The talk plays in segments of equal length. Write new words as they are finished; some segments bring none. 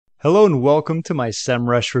Hello and welcome to my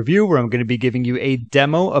SEMRush review, where I'm going to be giving you a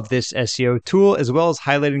demo of this SEO tool, as well as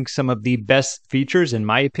highlighting some of the best features, in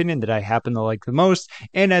my opinion, that I happen to like the most,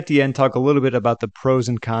 and at the end talk a little bit about the pros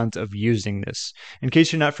and cons of using this. In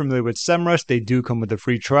case you're not familiar with SEMRush, they do come with a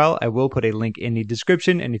free trial. I will put a link in the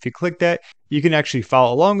description, and if you click that, you can actually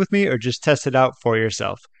follow along with me or just test it out for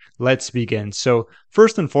yourself. Let's begin. So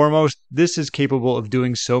first and foremost, this is capable of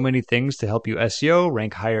doing so many things to help you SEO,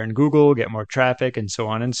 rank higher in Google, get more traffic, and so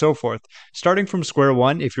on and so forth. Starting from square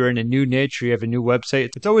one, if you're in a new niche or you have a new website,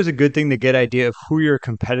 it's always a good thing to get an idea of who your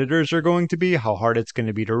competitors are going to be, how hard it's going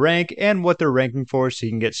to be to rank, and what they're ranking for so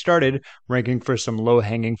you can get started ranking for some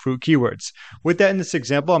low-hanging fruit keywords. With that, in this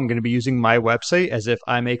example, I'm going to be using my website as if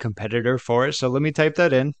I'm a competitor for it. So let me type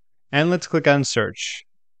that in, and let's click on search.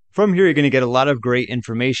 From here, you're going to get a lot of great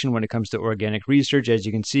information when it comes to organic research. As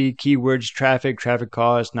you can see, keywords, traffic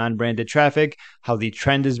costs, non-branded traffic, how the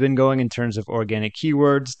trend has been going in terms of organic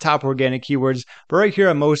keywords, top organic keywords. But right here,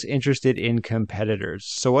 I'm most interested in competitors.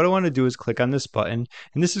 So what I want to do is click on this button,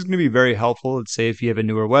 and this is going to be very helpful. Let's say if you have a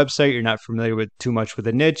newer website, you're not familiar with too much with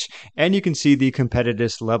a niche, and you can see the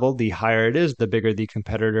competitiveness level. The higher it is, the bigger the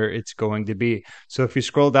competitor it's going to be. So if you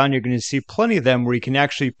scroll down, you're going to see plenty of them where you can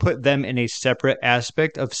actually put them in a separate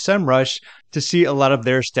aspect of SEMRush to see a lot of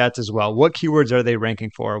their stats as well. What keywords are they ranking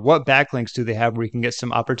for? What backlinks do they have where you can get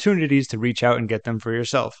some opportunities to reach out and get them for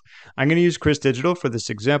yourself? I'm going to use Chris Digital for this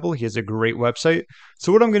example. He has a great website.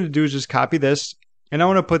 So what I'm going to do is just copy this, and I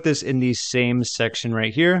want to put this in the same section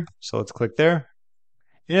right here. So let's click there.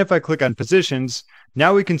 And if I click on positions,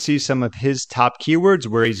 now we can see some of his top keywords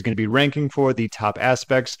where he's going to be ranking for the top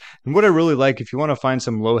aspects. And what I really like, if you want to find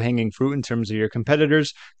some low-hanging fruit in terms of your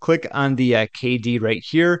competitors, click on the KD right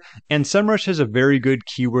here. And SEMRush has a very good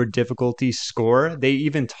keyword difficulty score. They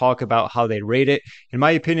even talk about how they rate it. In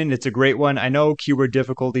my opinion, it's a great one. I know keyword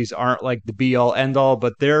difficulties aren't like the be-all, end-all,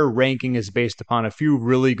 but their ranking is based upon a few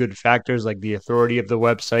really good factors like the authority of the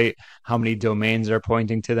website, how many domains are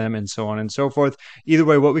pointing to them, and so on and so forth. Either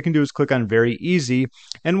way, what we can do is click on very easy.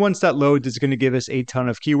 And once that loads, it's going to give us a ton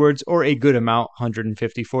of keywords, or a good amount,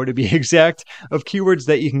 154 to be exact, of keywords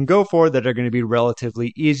that you can go for that are going to be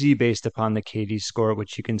relatively easy based upon the KD score,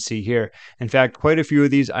 which you can see here. In fact, quite a few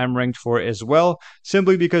of these I'm ranked for as well,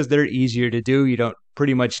 simply because they're easier to do. You don't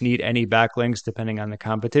pretty much need any backlinks depending on the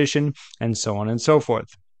competition, and so on and so forth.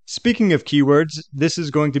 Speaking of keywords, this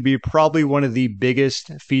is going to be probably one of the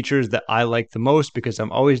biggest features that I like the most because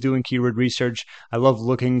I'm always doing keyword research. I love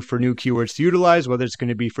looking for new keywords to utilize, whether it's going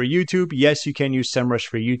to be for YouTube. Yes, you can use SEMRush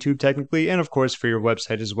for YouTube technically, and of course for your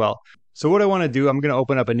website as well. So what I want to do, I'm going to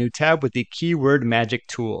open up a new tab with the Keyword Magic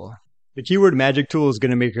tool. The Keyword Magic tool is going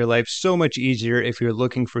to make your life so much easier if you're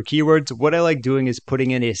looking for keywords. What I like doing is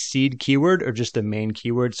putting in a seed keyword or just a main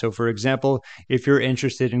keyword. So for example, if you're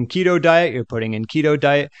interested in keto diet, you're putting in keto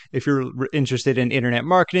diet. If you're interested in internet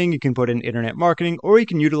marketing, you can put in internet marketing, or you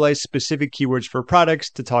can utilize specific keywords for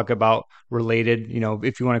products to talk about related.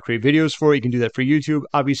 If you want to create videos for it, you can do that for YouTube.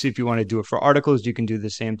 Obviously, if you want to do it for articles, you can do the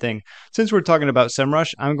same thing. Since we're talking about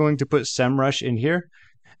SEMRush, I'm going to put SEMRush in here.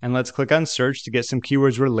 And let's click on search to get some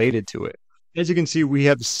keywords related to it. As you can see, we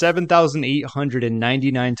have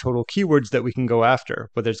 7,899 total keywords that we can go after.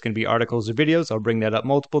 Whether it's going to be articles or videos, I'll bring that up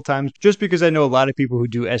multiple times just because I know a lot of people who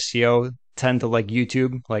do SEO tend to like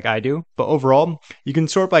YouTube like I do. But overall, you can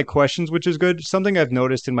sort by questions, which is good. Something I've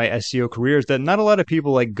noticed in my SEO career is that not a lot of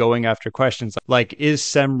people like going after questions like, is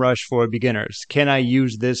SEMRush for beginners? Can I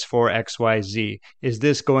use this for XYZ? Is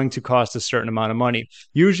this going to cost a certain amount of money?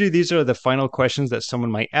 Usually these are the final questions that someone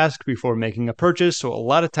might ask before making a purchase. So a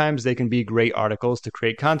lot of times they can be great articles to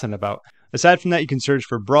create content about. Aside from that, you can search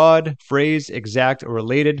for broad, phrase, exact, or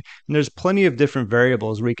related, and there's plenty of different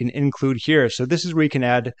variables where you can include here. So this is where you can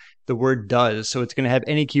add the word does. So it's going to have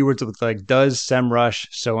any keywords with like does SEMRush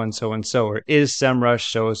so and so and so, or is SEMRush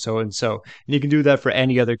so and so. And you can do that for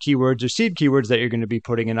any other keywords or seed keywords that you're going to be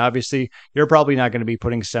putting in. Obviously, you're probably not going to be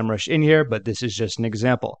putting SEMRush in here, but this is just an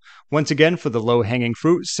example. Once again, for the low-hanging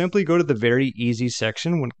fruit, simply go to the very easy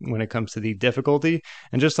section when it comes to the difficulty.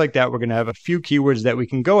 And just like that, we're going to have a few keywords that we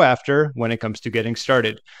can go after when it comes to getting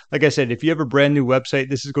started. Like I said, if you have a brand new website,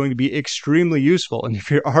 this is going to be extremely useful. And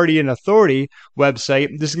if you're already an authority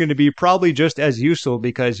website, this is going to be probably just as useful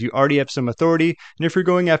because you already have some authority. And if you're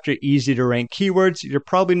going after easy to rank keywords, you're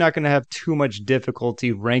probably not going to have too much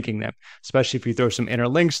difficulty ranking them. Especially if you throw some inner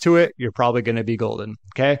links to it, you're probably going to be golden.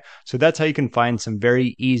 Okay, so that's how you can find some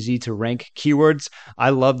very easy to rank keywords.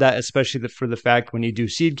 I love that, especially for the fact when you do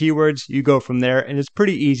seed keywords, you go from there and it's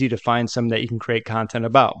pretty easy to find some that you can create content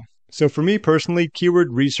about. So for me personally,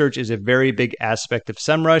 keyword research is a very big aspect of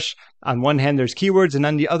SEMRush. On one hand, there's keywords, and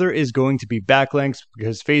on the other is going to be backlinks,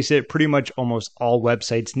 because face it, pretty much almost all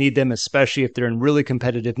websites need them, especially if they're in really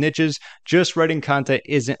competitive niches. Just writing content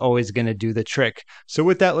isn't always going to do the trick. So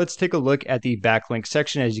with that, let's take a look at the backlink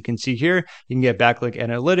section. As you can see here, you can get Backlink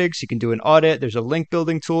Analytics, you can do an audit, there's a link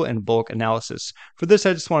building tool, and bulk analysis. For this,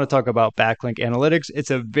 I just want to talk about Backlink Analytics.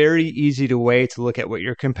 It's a very easy way to look at what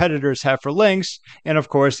your competitors have for links, and of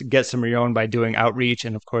course, get some of your own by doing outreach,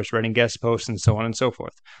 and of course, writing guest posts, and so on and so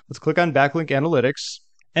forth. Let's click on Backlink Analytics.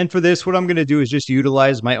 And for this, what I'm going to do is just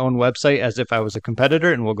utilize my own website as if I was a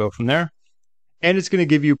competitor, and we'll go from there. And it's going to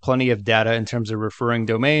give you plenty of data in terms of referring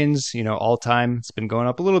domains, all time. It's been going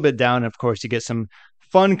up a little bit down. And of course, you get some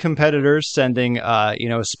fun competitors sending,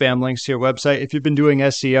 spam links to your website. If you've been doing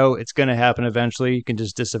SEO, it's going to happen eventually. You can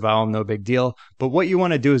just disavow them, no big deal. But what you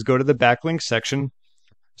want to do is go to the backlink section.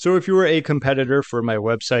 So if you were a competitor for my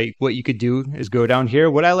website, what you could do is go down here.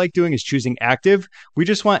 What I like doing is choosing active. We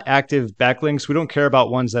just want active backlinks. We don't care about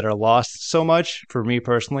ones that are lost so much, for me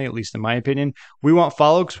personally, at least in my opinion. We want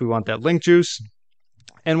follow because we want that link juice.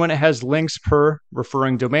 And when it has links per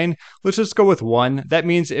referring domain, let's just go with 1. That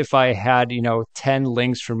means if I had, 10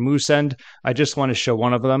 links from Moosend, I just want to show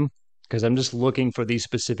one of them, because I'm just looking for the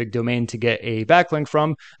specific domain to get a backlink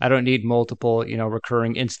from. I don't need multiple,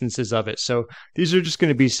 recurring instances of it. So these are just going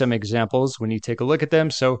to be some examples when you take a look at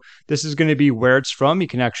them. So this is going to be where it's from. You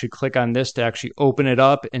can actually click on this to actually open it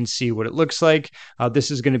up and see what it looks like.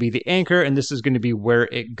 This is going to be the anchor, and this is going to be where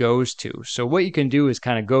it goes to. So what you can do is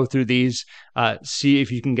kind of go through these, see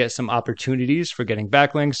if you can get some opportunities for getting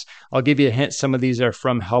backlinks. I'll give you a hint. Some of these are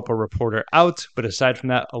from Help a Reporter Out, but aside from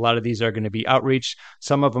that, a lot of these are going to be outreach.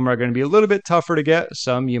 Some of them are going to be a little bit tougher to get.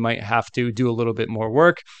 Some you might have to do a little bit more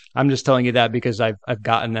work. I'm just telling you that because I've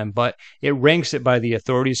gotten them, but it ranks it by the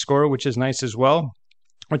authority score, which is nice as well,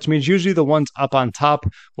 which means usually the ones up on top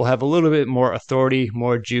will have a little bit more authority,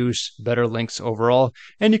 more juice, better links overall.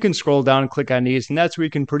 And you can scroll down, click on these, and that's where you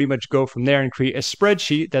can pretty much go from there and create a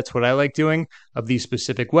spreadsheet. That's what I like doing, of the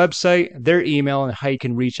specific website, their email, and how you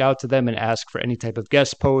can reach out to them and ask for any type of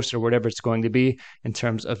guest post or whatever it's going to be in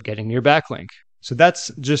terms of getting your backlink. So that's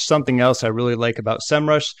just something else I really like about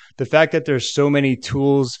SEMRush. The fact that there's so many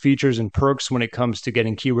tools, features, and perks when it comes to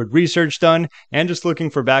getting keyword research done and just looking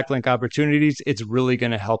for backlink opportunities, it's really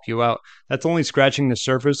going to help you out. That's only scratching the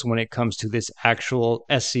surface when it comes to this actual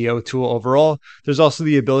SEO tool overall. There's also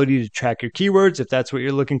the ability to track your keywords if that's what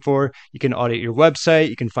you're looking for. You can audit your website.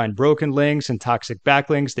 You can find broken links and toxic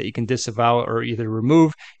backlinks that you can disavow or either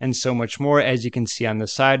remove, and so much more. As you can see on the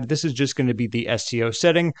side, this is just going to be the SEO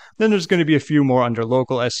setting. Then there's going to be a few more under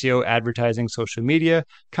local SEO, advertising, social media,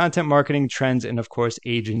 content marketing, trends, and of course,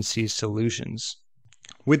 agency solutions.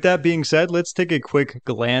 With that being said, let's take a quick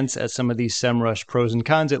glance at some of these SEMRush pros and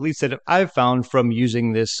cons, at least that I've found from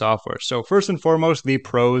using this software. So first and foremost, the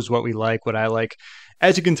pros, what we like, what I like.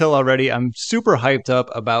 As you can tell already, I'm super hyped up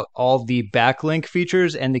about all the backlink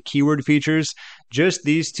features and the keyword features. Just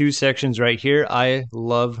these two sections right here, I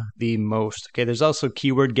love the most. Okay, there's also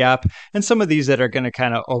keyword gap and some of these that are going to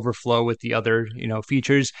kind of overflow with the other,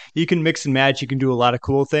 features. You can mix and match. You can do a lot of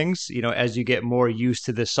cool things. As you get more used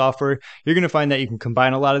to this software, you're going to find that you can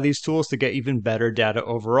combine a lot of these tools to get even better data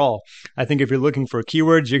overall. I think if you're looking for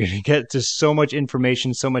keywords, you're going to get just so much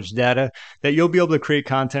information, so much data that you'll be able to create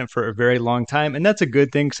content for a very long time. And that's a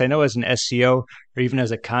good thing, because I know as an SEO or even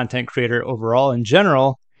as a content creator overall in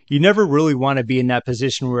general, you never really want to be in that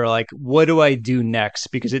position where like, what do I do next?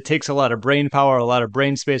 Because it takes a lot of brain power, a lot of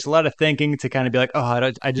brain space, a lot of thinking to kind of be like,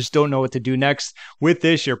 oh, I just don't know what to do next. With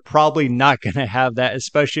this, you're probably not going to have that,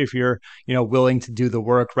 especially if you're, willing to do the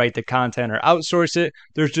work, write the content, or outsource it.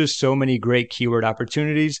 There's just so many great keyword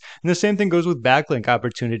opportunities. And the same thing goes with backlink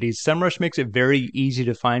opportunities. SEMRush makes it very easy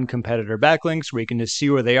to find competitor backlinks where you can just see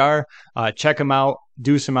where they are, check them out,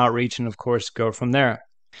 do some outreach, and of course, go from there.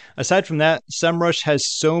 Aside from that, SEMRush has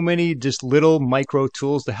so many just little micro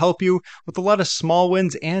tools to help you with a lot of small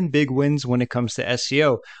wins and big wins when it comes to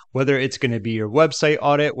SEO. Whether it's going to be your website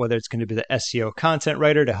audit, whether it's going to be the SEO content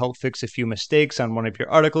writer to help fix a few mistakes on one of your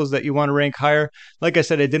articles that you want to rank higher. Like I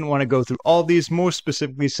said, I didn't want to go through all these, most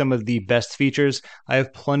specifically some of the best features. I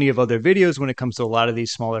have plenty of other videos when it comes to a lot of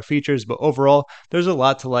these smaller features, but overall, there's a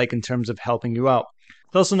lot to like in terms of helping you out.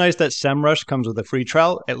 It's also nice that SEMRush comes with a free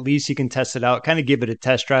trial. At least you can test it out, kind of give it a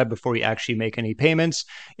test drive before you actually make any payments.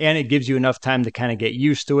 And it gives you enough time to kind of get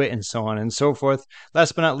used to it and so on and so forth.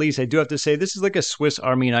 Last but not least, I do have to say this is like a Swiss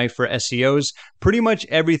Army knife for SEOs. Pretty much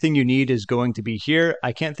everything you need is going to be here.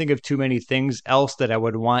 I can't think of too many things else that I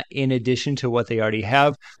would want in addition to what they already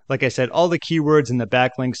have. Like I said, all the keywords in the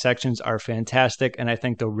backlink sections are fantastic, and I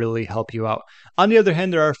think they'll really help you out. On the other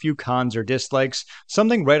hand, there are a few cons or dislikes.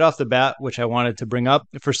 Something right off the bat, which I wanted to bring up, up.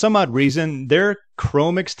 For some odd reason, their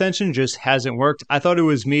Chrome extension just hasn't worked. I thought it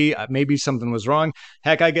was me. Maybe something was wrong.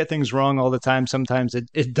 Heck, I get things wrong all the time. Sometimes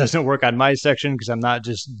it doesn't work on my section because I'm not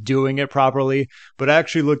just doing it properly. But I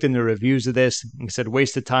actually looked into reviews of this and said,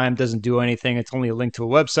 waste of time, doesn't do anything. It's only a link to a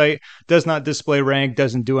website, does not display rank,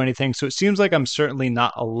 doesn't do anything. So it seems like I'm certainly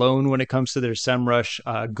not alone when it comes to their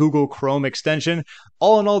SEMRush Google Chrome extension.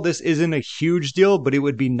 All in all, this isn't a huge deal, but it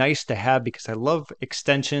would be nice to have because I love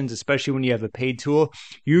extensions, especially when you have a paid tool.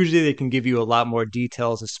 Usually they can give you a lot more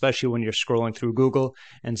details, especially when you're scrolling through Google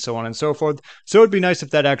and so on and so forth. So it would be nice if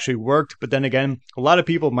that actually worked. But then again, a lot of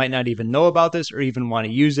people might not even know about this or even want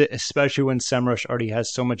to use it, especially when SEMRush already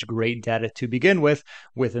has so much great data to begin with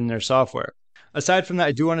within their software. Aside from that,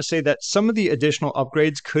 I do want to say that some of the additional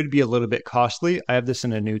upgrades could be a little bit costly. I have this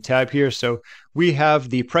in a new tab here. So we have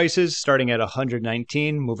the prices starting at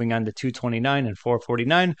 $119, moving on to $229 and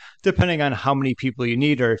 $449, depending on how many people you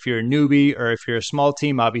need, or if you're a newbie or if you're a small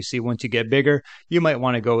team. Obviously, once you get bigger, you might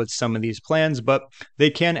want to go with some of these plans, but they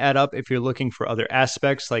can add up if you're looking for other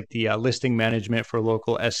aspects like the listing management for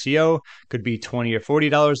local SEO. Could be $20 or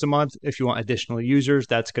 $40 a month. If you want additional users,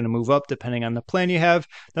 that's going to move up depending on the plan you have.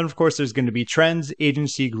 Then, of course, there's going to be Trends,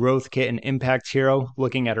 Agency, Growth Kit, and Impact Hero,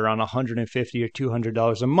 looking at around $150 or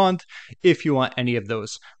 $200 a month if you want any of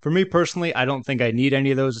those. For me personally, I don't think I need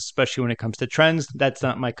any of those, especially when it comes to trends. That's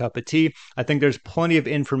not my cup of tea. I think there's plenty of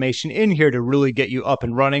information in here to really get you up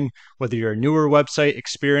and running, whether you're a newer website,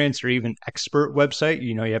 experienced, or even expert website.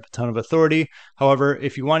 You know, you have a ton of authority. However,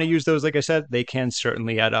 if you want to use those, like I said, they can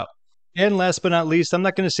certainly add up. And last but not least, I'm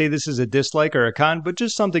not going to say this is a dislike or a con, but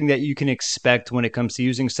just something that you can expect when it comes to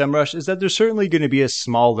using SEMRush is that there's certainly going to be a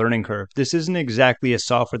small learning curve. This isn't exactly a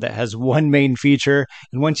software that has one main feature,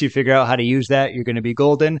 and once you figure out how to use that, you're going to be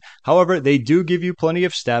golden. However, they do give you plenty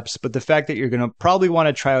of steps, but the fact that you're going to probably want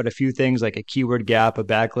to try out a few things like a keyword gap, a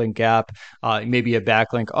backlink gap, maybe a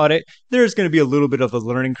backlink audit, there's going to be a little bit of a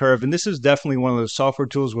learning curve. And this is definitely one of those software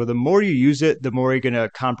tools where the more you use it, the more you're going to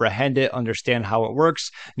comprehend it, understand how it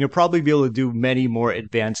works, and you'll probably be able to do many more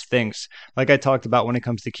advanced things. Like I talked about when it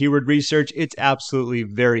comes to keyword research, it's absolutely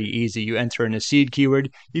very easy. You enter in a seed keyword,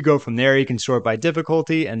 you go from there, you can sort by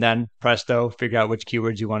difficulty, and then presto, figure out which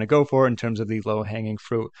keywords you want to go for in terms of the low-hanging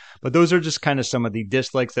fruit. But those are just kind of some of the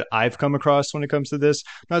dislikes that I've come across when it comes to this.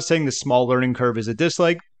 I'm not saying the small learning curve is a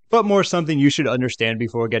dislike, but more something you should understand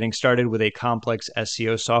before getting started with a complex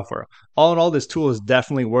SEO software. All in all, this tool is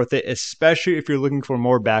definitely worth it, especially if you're looking for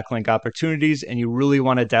more backlink opportunities and you really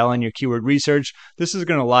want to dial in your keyword research. This is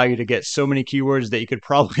going to allow you to get so many keywords that you could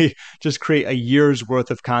probably just create a year's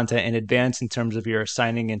worth of content in advance in terms of your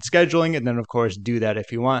assigning and scheduling, and then of course do that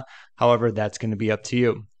if you want. However, that's going to be up to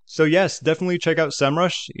you. So yes, definitely check out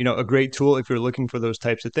SEMRush, a great tool if you're looking for those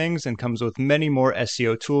types of things, and comes with many more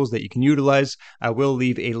SEO tools that you can utilize. I will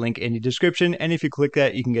leave a link in the description, and if you click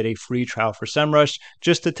that, you can get a free trial for SEMRush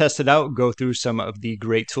just to test it out, go through some of the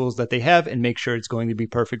great tools that they have, and make sure it's going to be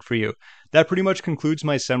perfect for you. That pretty much concludes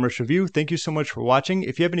my SEMRush review. Thank you so much for watching.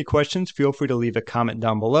 If you have any questions, feel free to leave a comment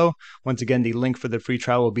down below. Once again, the link for the free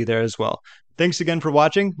trial will be there as well. Thanks again for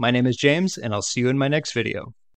watching. My name is James, and I'll see you in my next video.